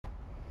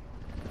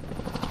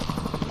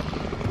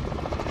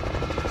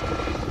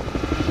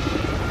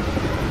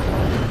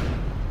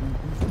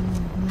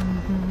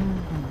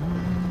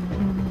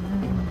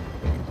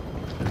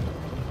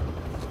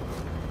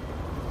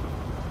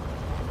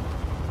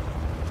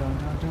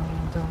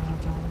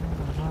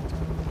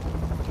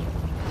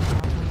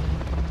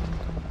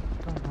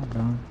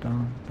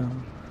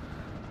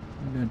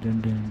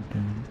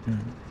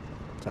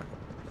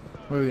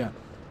Where we got?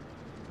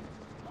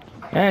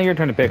 Yeah, your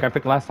turn to pick. I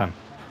picked last time.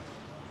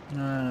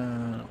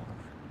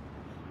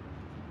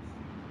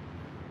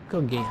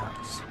 Go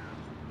gatehouse.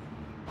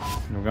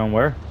 We're going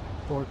where?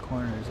 Four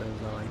corners, as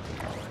I like to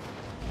call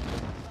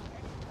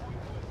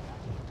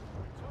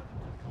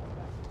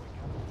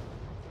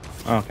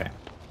it. Okay.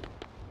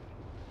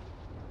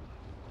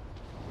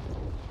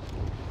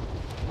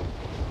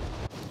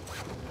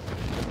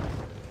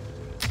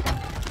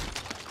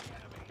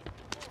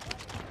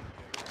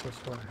 First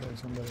floor, here's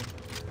somebody.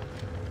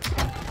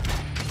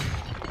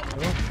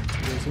 Oh,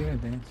 you see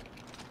anything?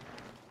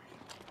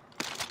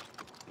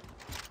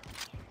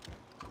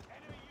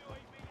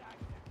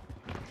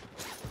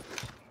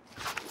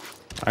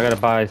 I got a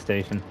buy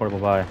station, portable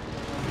buy.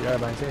 You got a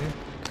buy station?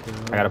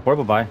 I got a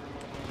portable buy.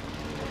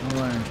 I'm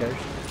going in church.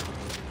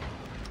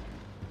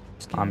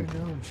 I'm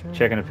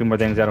checking a few more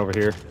things out over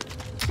here.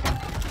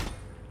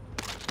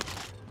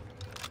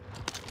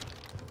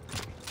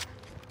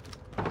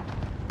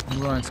 I'm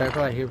going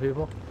circle. I hear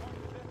people.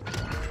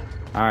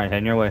 All right,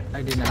 heading your way.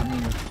 I did not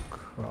mean to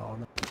crawl.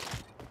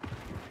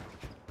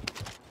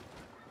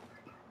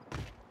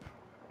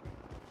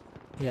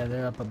 Yeah,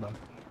 they're up above.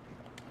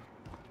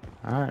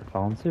 All right,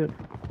 following suit.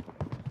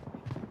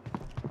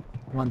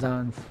 One's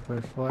on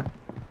first floor.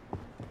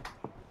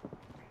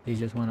 He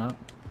just went up.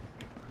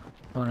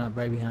 Going up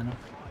right behind him.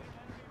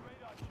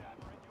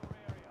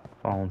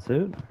 Following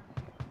suit.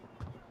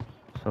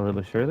 Slowly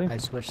but surely. I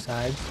switched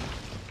sides.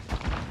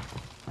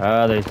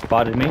 They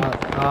spotted me.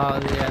 Oh,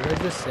 yeah, they're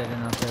just sitting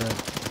up there.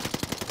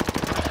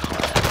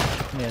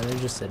 Yeah, they're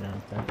just sitting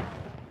up there.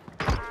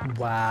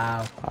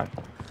 Wow. Wow.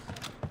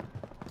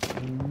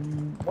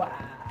 Wow.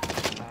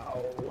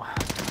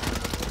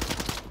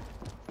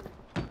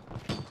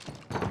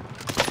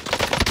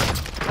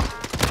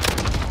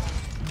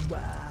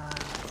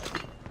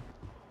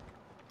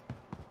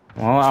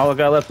 Well, all I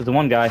got left is the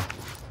one guy.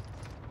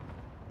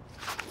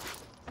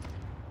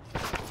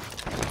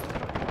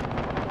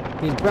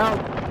 He's broke.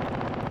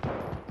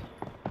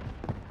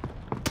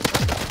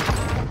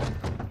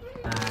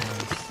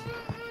 Nice.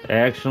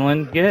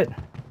 Excellent get.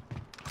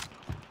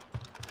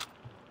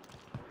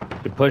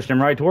 You pushed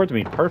him right towards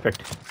me.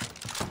 Perfect.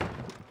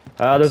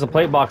 There's a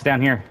plate box down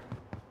here.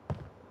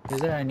 Is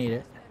there? I need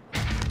it.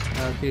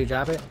 Can you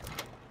drop it?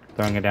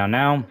 Throwing it down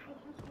now.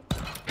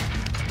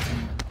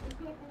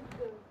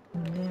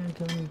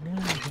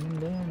 Coming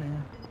down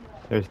now.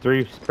 There's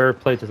 3 spare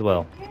plates as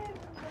well.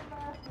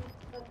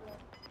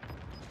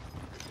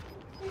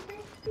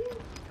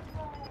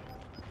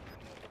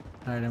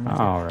 Alright, I'm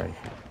Alright.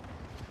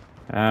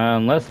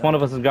 Unless one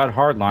of us has got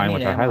hardline,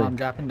 which I highly... I'm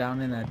dropping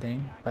down in that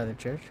thing by the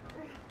church.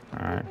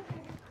 Alright.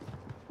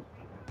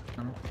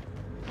 Oh.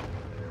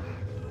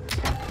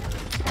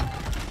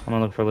 I'm gonna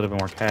look for a little bit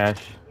more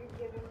cash.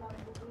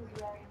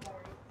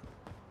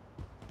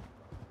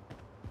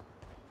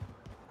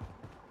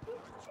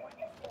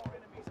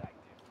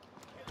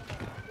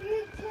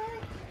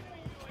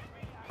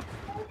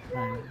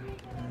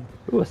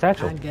 Ooh, a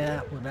satchel. I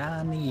got what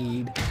I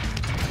need.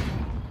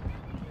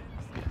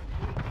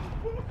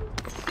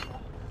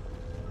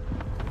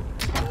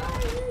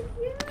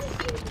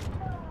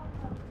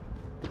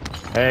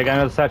 Hey, I got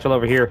another satchel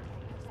over here.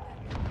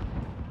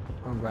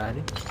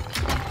 Alrighty.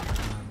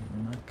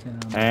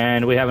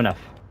 And we have enough.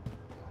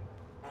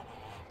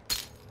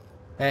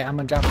 Hey, I'm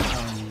gonna drop it.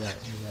 Oh, you got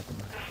the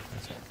money.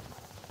 That's it.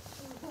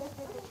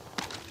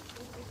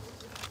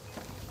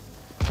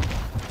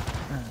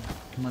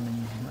 Money.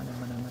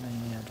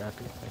 Yeah, drop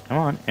it. Come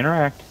on,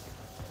 interact.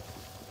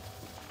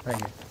 Right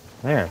here.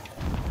 There.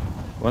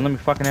 Wouldn't let me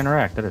fucking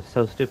interact. That is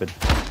so stupid.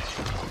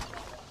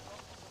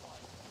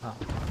 Oh,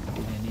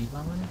 you didn't need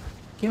my money?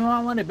 Give me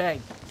my money back.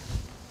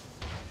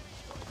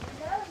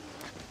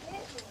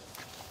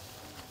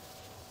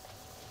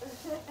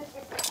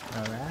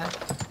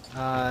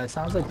 Alright.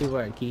 Sounds like people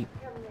are at keep.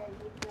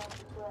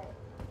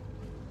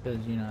 Because,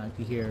 you know, I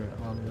could hear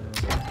all the...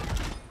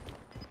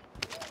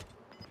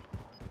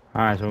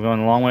 Alright, so we're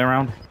going the long way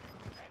around?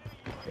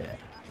 Yeah.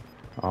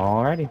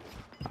 Alrighty.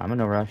 I'm in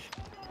no rush.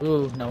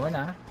 Ooh, no, we're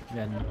not. We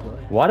got no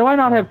play. Why do I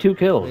not have 2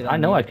 kills? I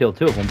know I killed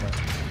 2 of them.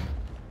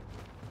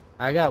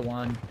 I got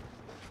 1.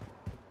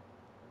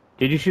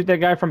 Did you shoot that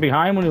guy from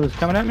behind when he was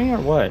coming at me, or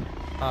what?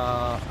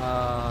 I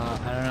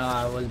don't know.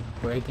 I was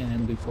breaking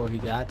him before he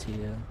got to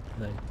you.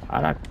 Like,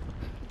 I don't...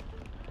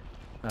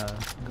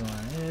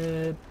 going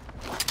in.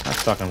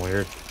 That's fucking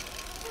weird.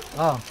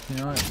 Oh, you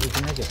know what? We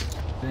can make it.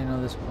 I didn't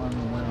know this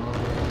one went all the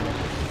way.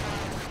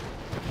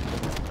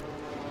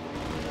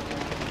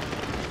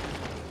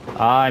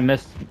 I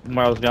missed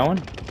where I was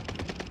going.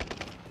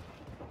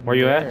 Where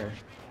you at?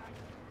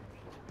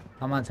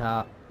 I'm on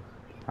top.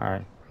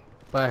 Alright.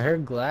 But I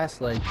heard glass,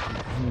 like,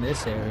 in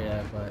this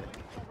area, but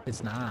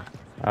it's not.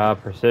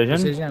 Precision.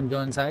 Precision, I'm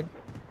going inside.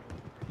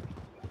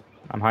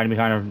 I'm hiding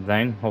behind a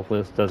thing.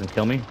 Hopefully this doesn't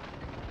kill me.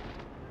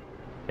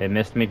 It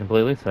missed me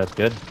completely, so that's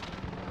good.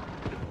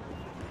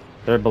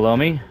 They're below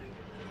me.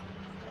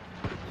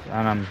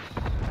 And I'm...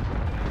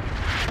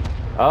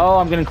 Oh,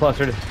 I'm getting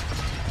clustered.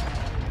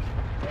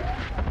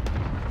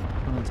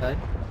 On the side.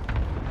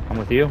 I'm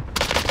with you.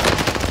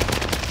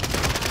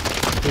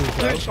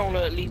 Deux sont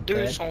là, les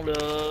deux sont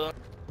là.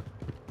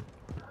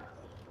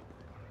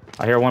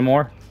 I hear one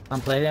more. I'm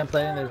plating,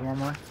 there's one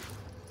more.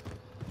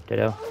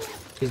 Ditto.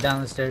 He's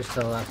down the stairs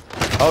to the left.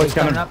 Oh, he's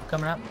coming.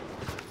 Coming up.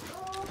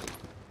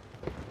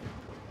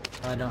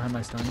 Oh, I don't have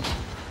my stun.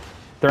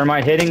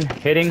 Thermite hitting.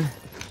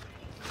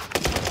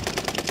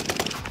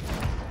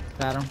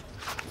 Got him.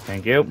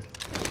 Thank you.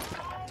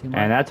 Two more.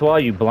 And that's why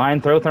you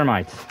blind throw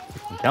thermites.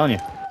 I'm telling you.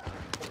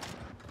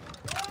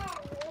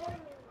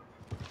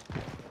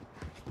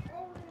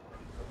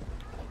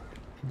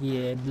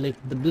 Yeah,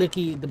 the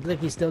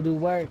blicky still do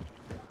work.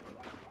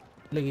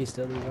 Blicky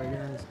still do work,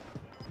 guys.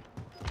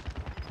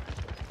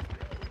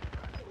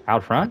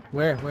 Out front?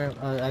 Where?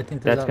 I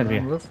think there's That's out gonna be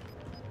on the roof.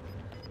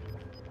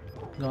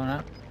 Going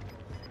up.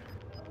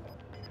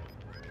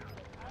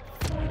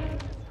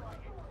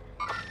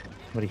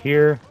 Somebody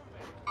here.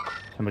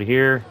 Somebody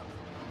here.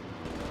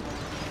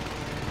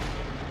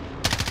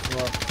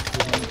 Well,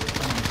 he's on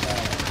the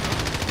side.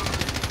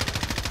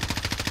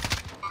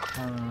 I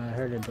don't know, I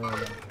heard a door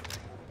though.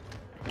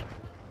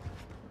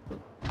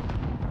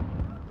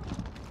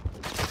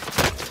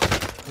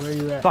 Where are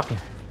you at? Fucking.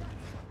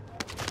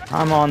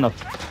 I'm on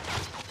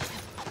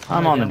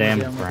the damn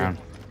ground.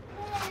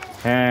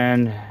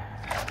 And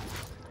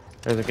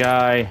there's a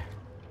guy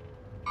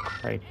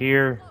right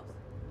here.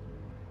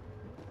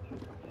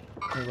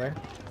 Wait, where?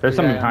 There's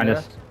someone behind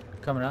us.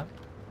 Coming up.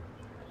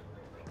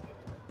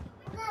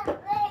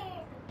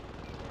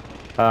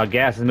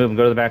 Gas is moving.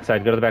 Go to the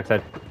backside.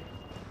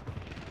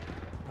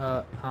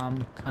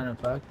 I'm kind of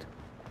fucked.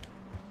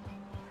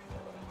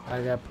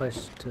 I got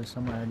pushed to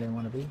somewhere I didn't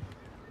want to be.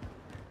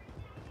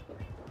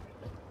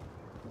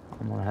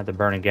 I'm gonna have to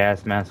burn a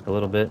gas mask a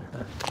little bit.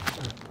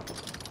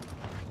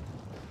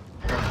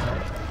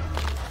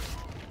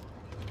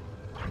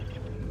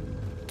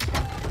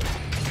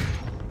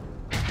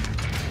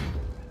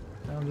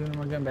 Don't give me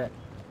my gun back.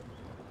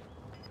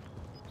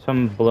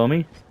 Someone below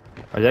me?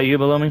 Or is that you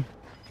below me?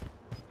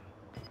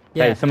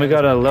 Yeah. Hey, somebody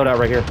got a loadout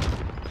right here.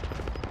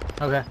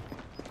 Okay.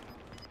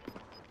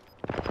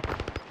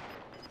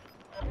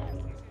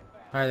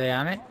 Are they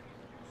on it?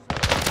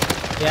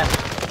 Yeah.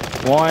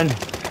 One.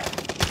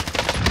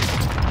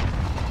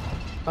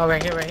 Oh,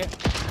 right here.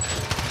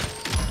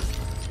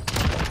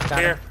 Got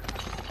Here. him.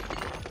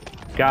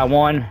 Got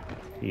one.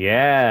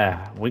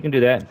 Yeah, we can do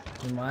that.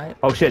 You might.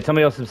 Oh shit,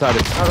 somebody else inside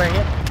it. Oh, right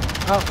here.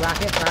 Oh,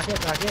 rocket.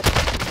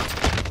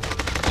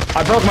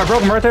 I broke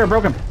him right there,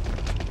 broke him.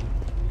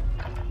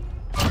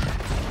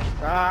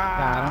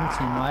 Got him,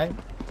 team white.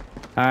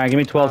 Alright, give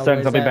me 12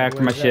 seconds, I'll be back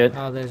for my shit.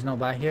 Oh, there's no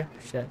buy here?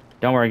 Shit.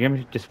 Don't worry, give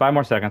me just 5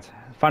 more seconds.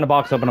 Find a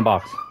box, open a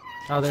box.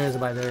 Oh, there is a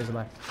buy.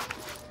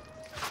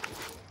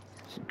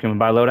 Can we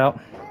buy loadout?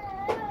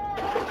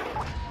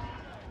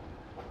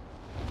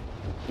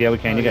 Yeah, we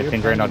can. You got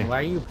 10 grand on you. Why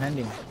are you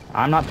pending?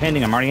 I'm not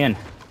pending, I'm already in.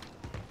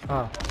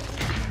 Oh.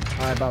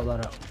 Alright, about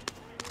load up.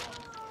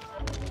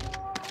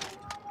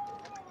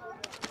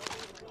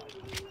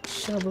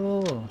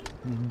 Shovel.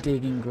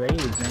 Digging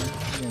graves, man.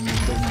 You're gonna be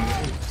digging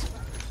graves.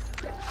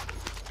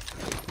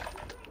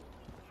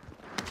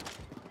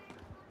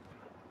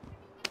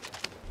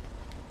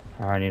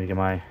 Alright, I need to get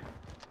my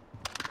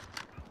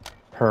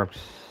perks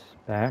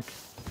back.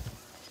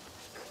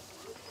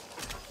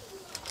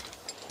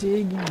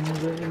 Digging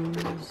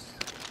graves.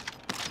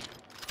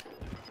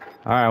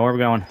 Alright, where are we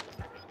going?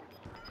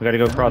 We gotta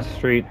go across the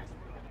street.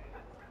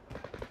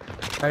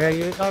 I got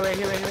you. Oh, right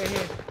here.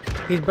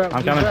 He's broke.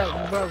 I'm coming.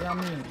 He's broke on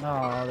me.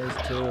 Oh, there's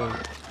two.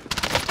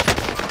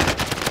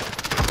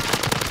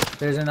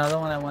 There's another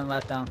one that went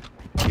left down.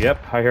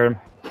 Yep, I heard him.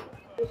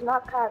 He's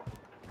not cut.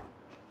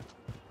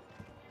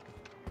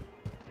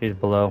 He's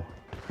below.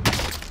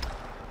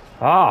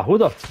 Ah, who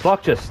the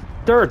fuck just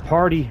third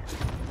party?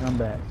 I'm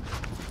back.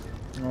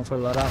 I'm going for a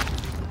load up.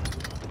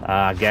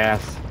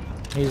 Gas.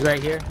 He's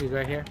right here.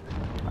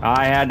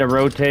 I had to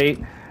rotate.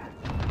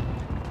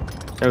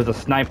 There was a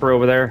sniper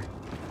over there.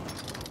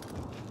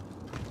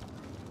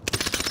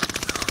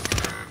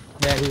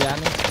 Yeah, he got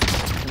me.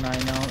 And I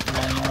know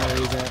where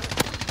he's at.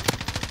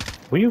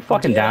 Were you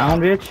fucking down,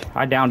 bitch?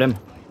 I downed him.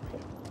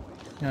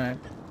 Alright.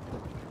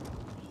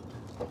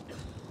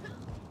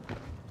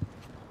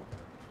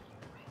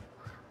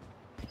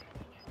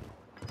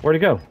 Where'd he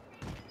go?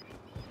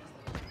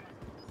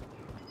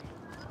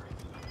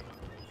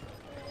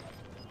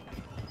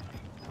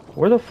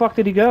 Where the fuck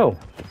did he go?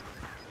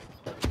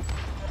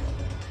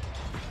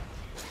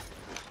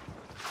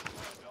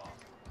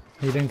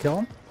 You didn't kill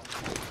him?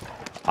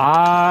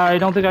 I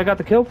don't think I got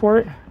the kill for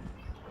it.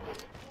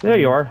 There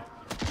you are.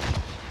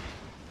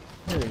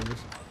 There he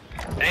is.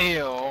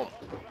 Damn.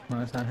 No,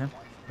 that's not him.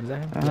 Is that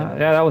him?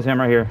 Yeah, that was him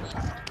right here.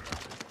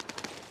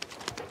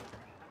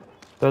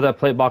 Throw that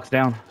plate box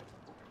down.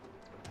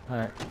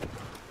 Alright.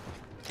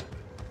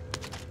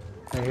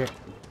 Right here.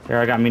 There,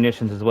 I got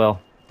munitions as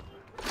well.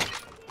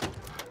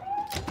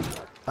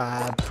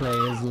 5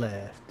 players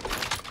left.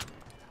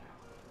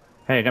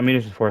 Hey, I got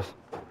munitions for us.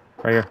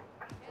 Right here.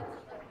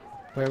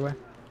 Where?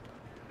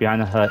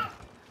 Behind the hut.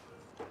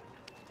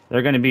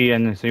 They're gonna be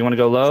in, so you wanna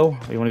go low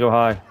or you wanna go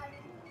high?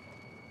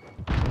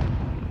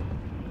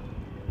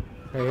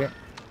 Right here.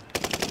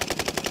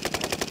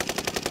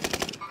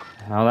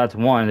 Oh, that's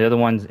one. The other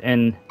one's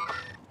in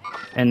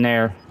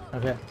there.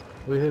 Okay.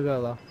 We could go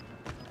low.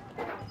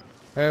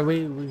 Or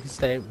we can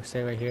stay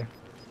right here.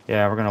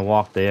 Yeah, we're gonna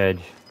walk the edge.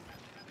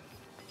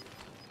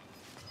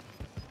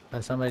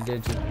 But somebody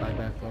did just fly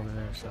back over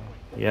there, so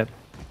Yep.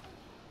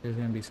 there's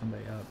gonna be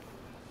somebody up.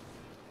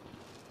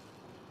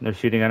 They're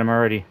shooting at him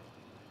already.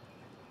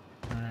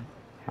 Alright.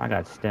 I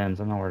got stems.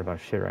 I'm not worried about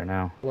shit right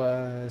now.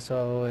 Well,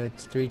 so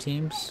it's 3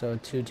 teams, so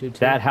 2-2-2.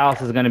 That house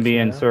is gonna be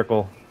in Yeah.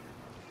 circle.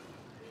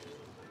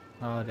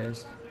 Oh, it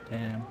is.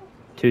 Damn.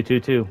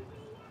 2-2-2.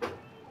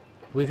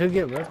 We could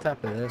get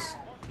rooftop of this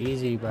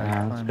easy by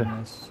Yeah, let's climbing go.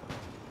 this.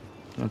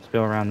 Let's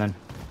go around then.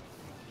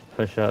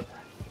 Push up.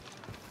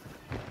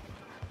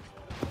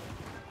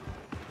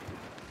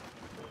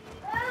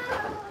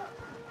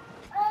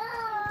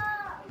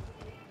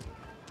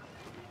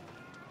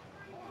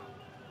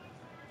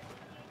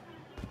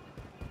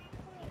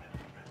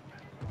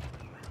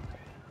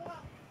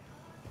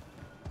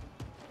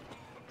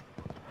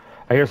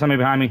 I hear somebody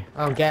behind me.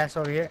 Oh, gas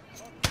over here.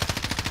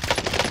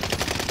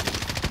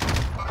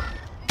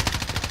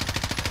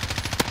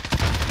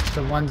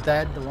 The one's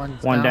dead. The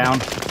one's One down.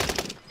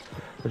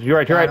 You're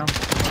right. Got him.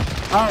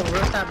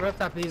 Oh,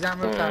 rooftop. He's on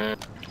rooftop.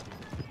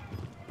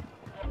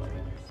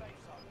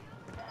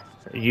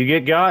 You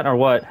get got or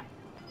what?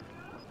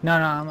 No,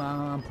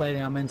 I'm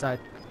plating. I'm inside.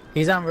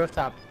 He's on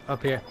rooftop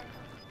up here.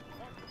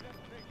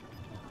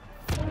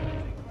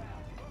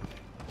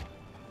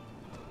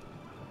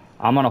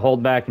 I'm gonna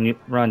hold back and you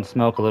run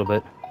smoke a little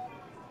bit.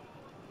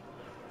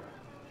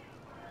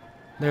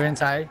 They're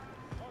inside.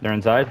 They're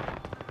inside?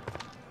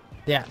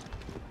 Yeah.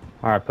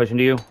 Alright, pushing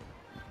to you.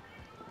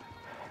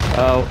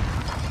 Oh.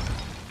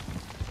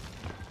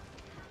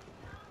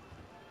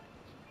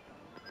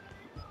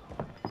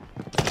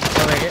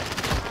 Over here.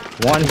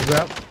 One. He's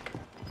up.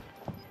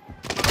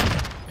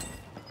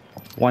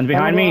 One's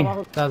behind me.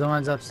 The other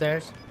one's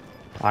upstairs.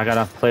 I got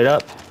a plate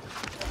up.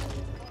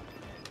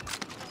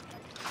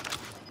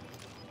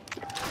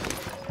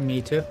 Me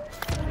too.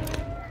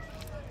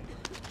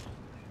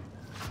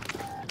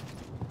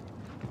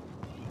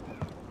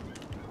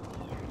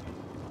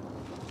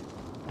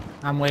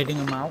 I'm waiting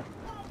him out.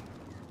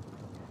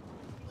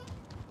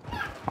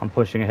 I'm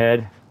pushing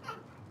ahead.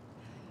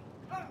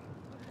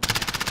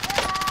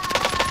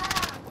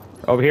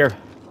 Over here.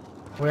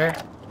 Where?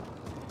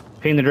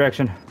 Ping the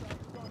direction.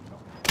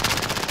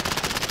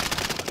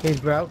 He's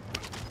broke.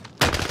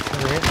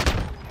 Over here.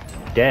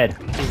 Dead.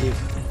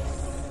 GG's.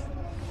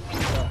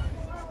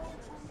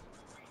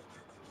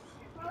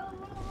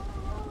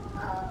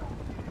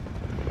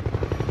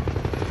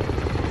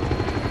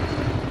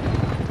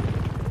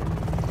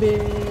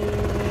 Victorious.